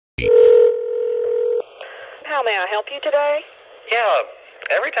How may I help you today?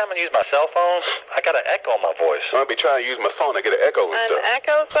 Yeah, every time I use my cell phone, I got an echo on my voice. I'll be trying to use my phone to get an echo and stuff. An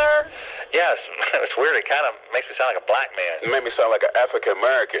echo, sir? Yes, it's weird. It kind of makes me sound like a black man. It made me sound like an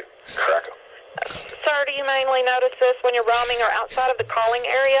African-American cracker. Sir, do you mainly notice this when you're roaming or outside of the calling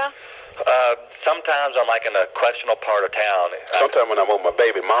area? Sometimes I'm like in a questionable part of town. Sometimes when I'm at my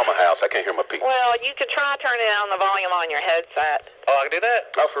baby mama house, I can't hear my people. Well, you could try turning down the volume on your headset. Oh, I can do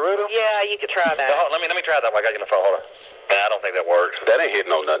that? Oh, for real? Yeah, you could try that. Let me try that while I got you on the phone. Hold on. Nah, I don't think that works. That ain't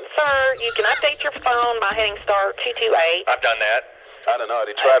hitting on nothing. Sir, you can update your phone by hitting star 228. I've done that. I don't know.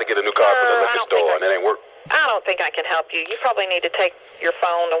 They tried to get a new car from the liquor store, and it ain't work. I don't think I can help you. You probably need to take your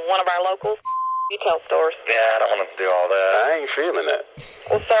phone to one of our local retail stores. Yeah, I don't want to do all that. I ain't feeling that.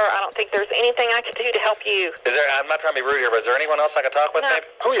 Well, sir, I don't think there's anything I can do to help you. Is there? I'm not trying to be rude here, but is there anyone else I can talk with? No. Maybe?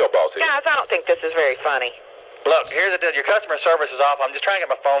 Who your boss is? Guys, I don't think this is very funny. Look, here's the deal. Your customer service is off. I'm just trying to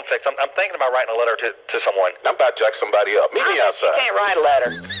get my phone fixed. I'm thinking about writing a letter to someone. I'm about to jack somebody up. Meet me outside. You can't write a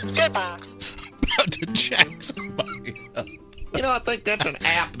letter. Goodbye. About to jack somebody up. You know, I think that's an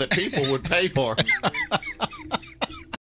app that people would pay for.